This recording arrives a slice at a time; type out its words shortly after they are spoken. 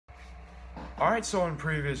Alright, so in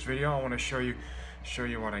previous video, I want to show you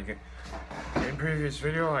what I get. In previous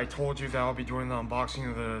video, I told you that I'll be doing the unboxing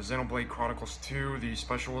of the Xenoblade Chronicles 2, the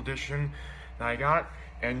special edition that I got.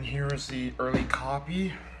 And here is the early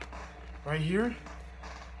copy, right here.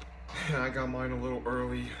 I got mine a little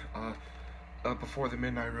early, before the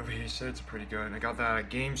midnight release. It's pretty good. I got that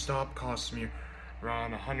at GameStop. Cost me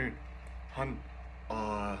around $100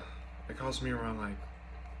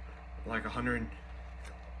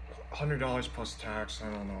 plus tax. I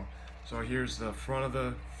don't know. So here's the front of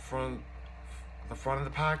the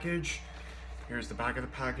package. Here's the back of the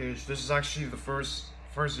package. This is actually the first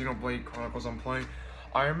Xenoblade Chronicles I'm playing.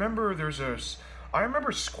 I remember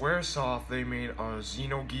Squaresoft, they made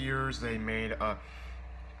Xenogears. They made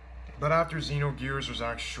but after Xenogears was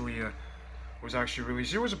actually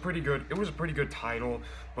released, it was a pretty good title,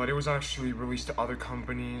 but it was actually released to other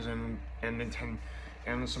companies and Nintendo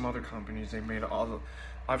and some other companies. They made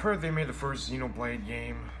I've heard they made the first Xenoblade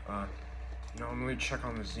game. Let me check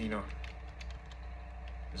on the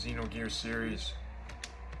Xenogears series.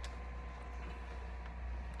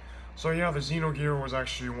 So yeah, the Xenogear was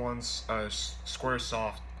actually once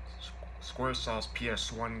Squaresoft's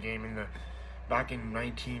PS1 game back in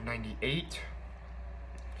 1998.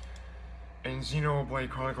 And Xenoblade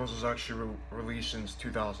Chronicles was actually released since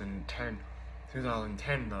 2010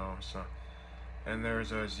 though. So, and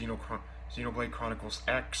there's a Xenoblade Chronicles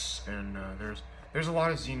X, and there's a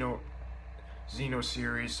lot of Xeno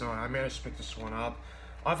series. So I managed to pick this one up.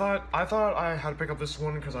 I thought I had to pick up this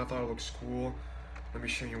one because I thought it looks cool. Let me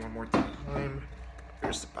show you one more time.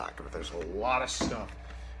 Here's the back of it. There's a lot of stuff,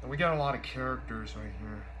 and we got a lot of characters right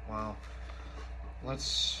here. Wow.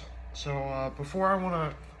 Before I want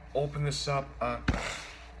to open this up,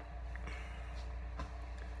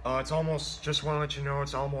 it's almost, just want to let you know,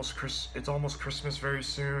 it's almost Christmas very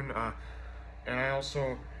soon. And I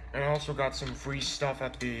also got some free stuff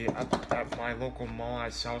at my local mall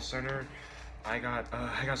at South Center. I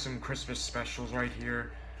got some Christmas specials right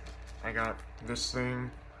here. I got this thing,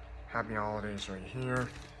 Happy Holidays, right here.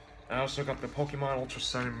 I also got the Pokemon Ultra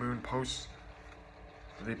Sun and Moon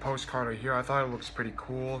postcard right here. I thought it looks pretty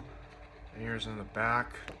cool. And here's in the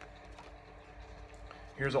back.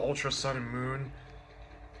 Here's Ultra Sun and Moon,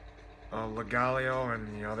 Legalio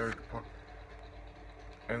and the other,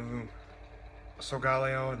 and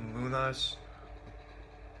Solgaleo and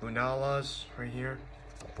Lunalas right here.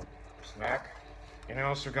 Back. And I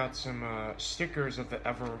also got some stickers of the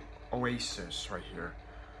Ever Oasis right here.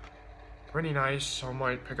 Pretty nice. I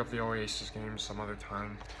might pick up the Oasis game some other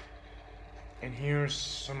time. And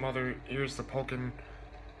here's the Pokken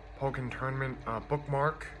Tournament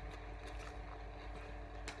bookmark.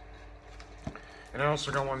 And I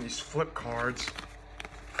also got one of these flip cards.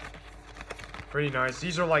 Pretty nice.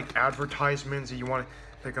 These are like advertisements that you want to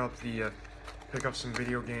pick up some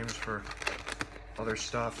video games for other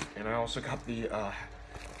stuff. And I also got the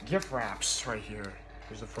gift wraps right here.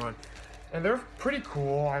 Here's the front. And they're pretty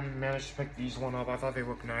cool. I managed to pick these one up. I thought they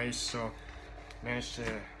looked nice, so and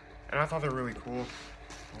I thought they're really cool.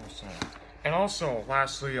 Also,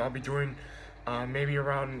 lastly, I'll be doing maybe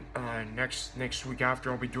around next week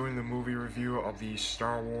after, I'll be doing the movie review of the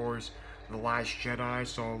Star Wars The Last Jedi.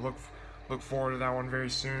 So look forward to that one very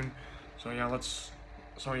soon. So yeah,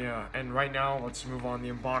 and right now let's move on the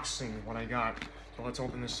unboxing what I got. So let's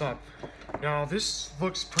open this up. Now this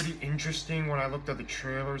looks pretty interesting. When I looked at the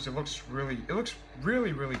trailers, it looks really good.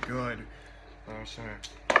 So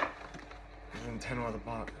there's Nintendo at the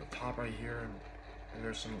top right here, and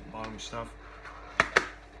there's some bottom stuff.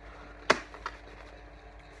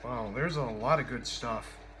 Wow, there's a lot of good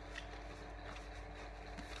stuff.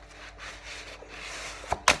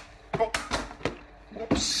 Oh,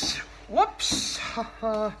 whoops,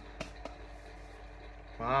 haha.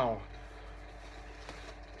 Wow.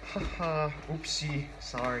 Haha, oopsie,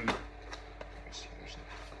 sorry.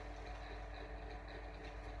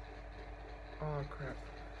 Oh crap.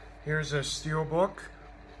 Here's a steelbook.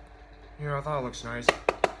 Here, I thought it looks nice.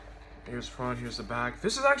 Here's front, here's the back.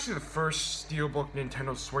 This is actually the first steelbook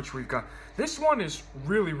Nintendo Switch we've got. This one is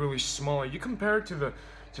really small. You compare it to the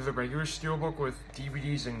regular steelbook with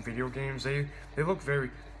DVDs and video games, they look very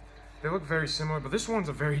similar, but this one's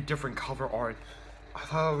a very different cover art. I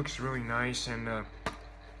thought it looks really nice, and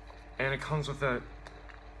it comes with a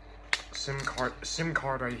SIM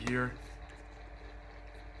card right here.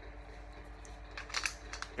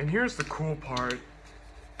 And here's the cool part.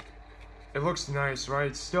 It looks nice,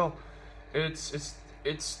 right? It's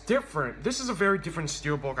different. This is a very different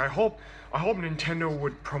steelbook. I hope Nintendo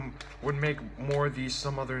would make more of these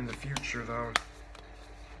some other in the future though.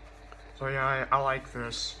 So yeah, I like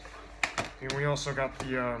this. And we also got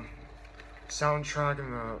the soundtrack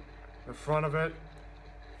in the front of it.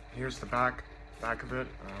 Here's the back of it.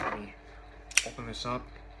 Let me open this up.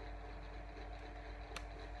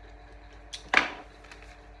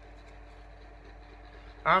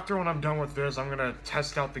 After when I'm done with this, I'm gonna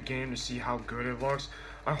test out the game to see how good it looks.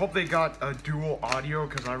 I hope they got a dual audio,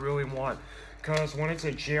 because I really want, because when it's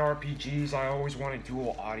a JRPGs, I always wanted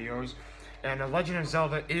dual audios. And Legend of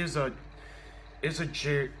Zelda is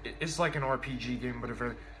it's like an RPG game, but a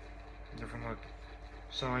very different look.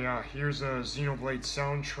 So yeah, here's a Xenoblade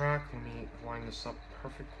soundtrack. Let me line this up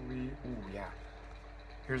perfectly. Ooh, yeah.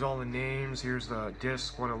 Here's all the names. Here's the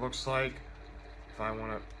disc, what it looks like. If I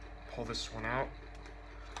want to pull this one out.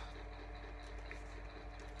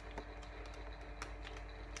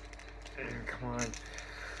 Come on.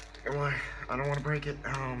 Come on. I don't want to break it.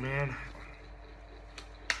 Oh, man.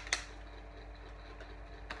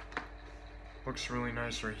 Looks really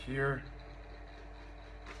nice right here.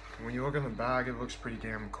 When you look in the bag, it looks pretty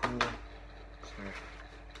damn cool. So,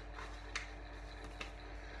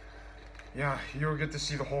 yeah, you'll get to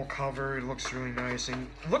see the whole cover. It looks really nice. And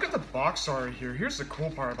look at the box art here. Here's the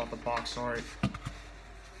cool part about the box art.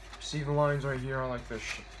 See the lines right here? I like this.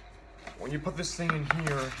 When you put this thing in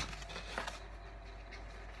here,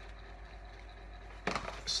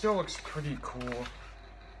 it still looks pretty cool.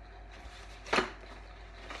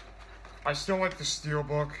 I still like the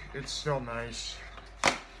steelbook. It's still nice.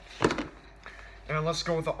 And let's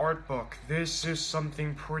go with the art book. This is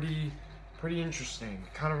something pretty interesting.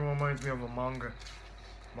 Kind of reminds me of a manga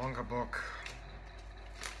book.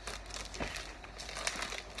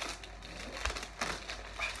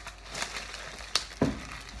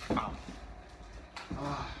 Ow.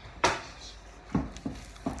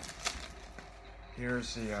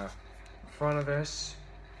 Here's the front of this.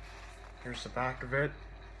 Here's the back of it.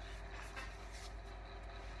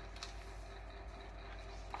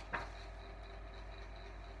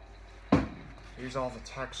 Here's all the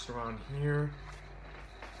text around here.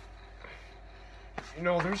 You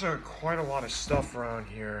know, there's quite a lot of stuff around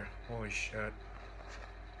here. Holy shit.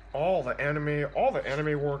 All the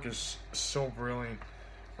anime work is so brilliant.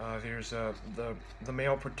 There's the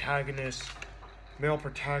male protagonist. Male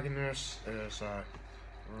protagonist is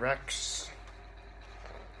Rex.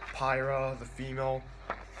 Pyra, the female.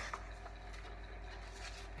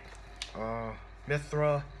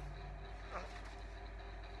 Mithra.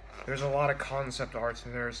 There's a lot of concept arts,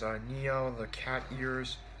 and there's Neo, the cat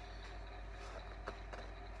ears.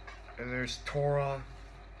 And there's Tora.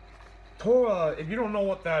 Tora, if you don't know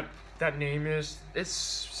what that name is, it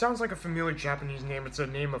sounds like a familiar Japanese name. It's a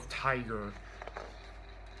name of tiger.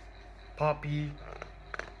 Poppy.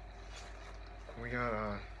 We got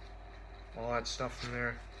all that stuff in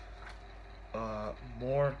there.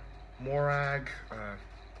 Morag.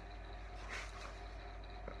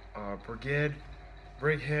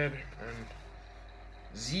 Brighead, and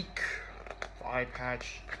Zeke, the eye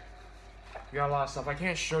patch. We got a lot of stuff. I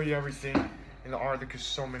can't show you everything in the art because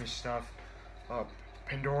so many stuff.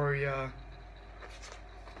 Pandoria,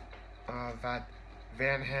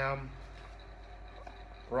 Van Ham,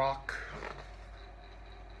 Rock.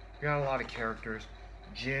 We got a lot of characters.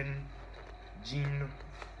 Jean, as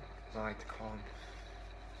I like to call him.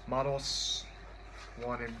 Mados,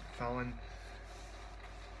 wanted felon.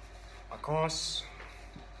 Akos.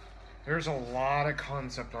 There's a lot of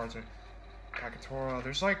concept arts. Kakatora.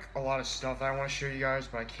 There's like a lot of stuff that I want to show you guys,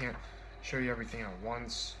 but I can't show you everything at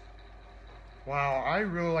once. Wow, I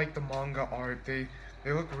really like the manga art. They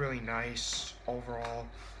look really nice overall.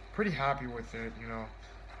 Pretty happy with it, you know,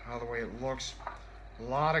 how the way it looks. A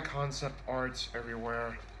lot of concept arts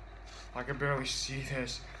everywhere. I can barely see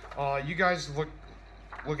this. You guys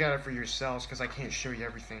look at it for yourselves, because I can't show you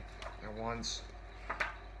everything at once.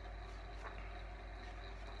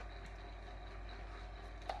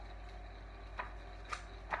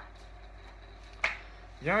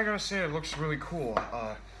 Yeah, I gotta say, it looks really cool.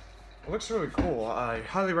 It looks really cool. I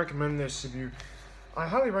highly recommend this if you're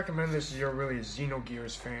really a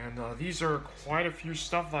Xenogears fan. These are quite a few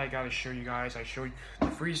stuff that I gotta show you guys. I showed you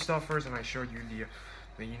the free stuffers, and I showed you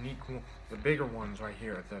the unique, the bigger ones right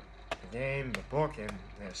here. The game, the book, and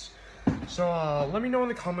this. So, let me know in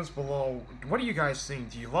the comments below, what do you guys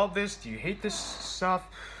think? Do you love this? Do you hate this stuff?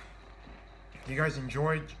 Do you guys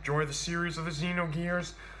enjoy the series of the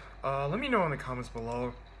Xenogears? Let me know in the comments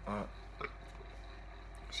below.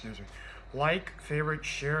 Excuse me. Like, favorite,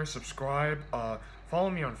 share, subscribe.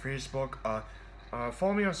 Follow me on Facebook.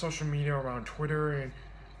 Follow me on social media around Twitter and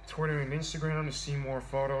Instagram to see more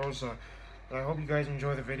photos. I hope you guys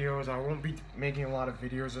enjoy the videos. I won't be making a lot of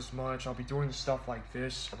videos this much. I'll be doing stuff like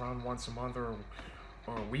this around once a month or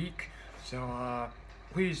a week. So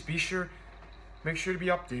please be sure make sure to be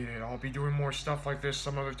updated. I'll be doing more stuff like this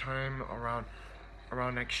some other time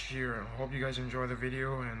around next year. I hope you guys enjoy the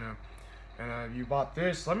video, and you bought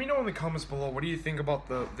this. Let me know in the comments below. What do you think about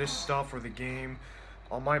this stuff or the game?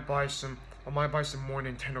 I might buy some more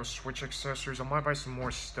Nintendo Switch accessories. I might buy some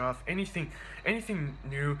more stuff. Anything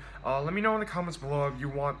new. Let me know in the comments below if you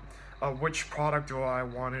want which product do I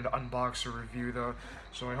wanted to unbox or review though.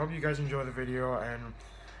 So I hope you guys enjoy the video,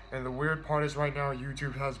 and the weird part is right now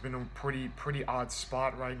YouTube has been a pretty odd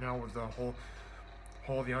spot right now with the whole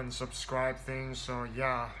the unsubscribe thing. So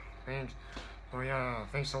yeah, thanks. Oh yeah,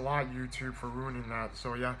 thanks a lot YouTube for ruining that.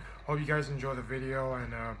 So yeah, hope you guys enjoy the video,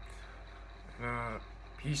 and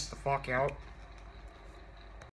peace the fuck out.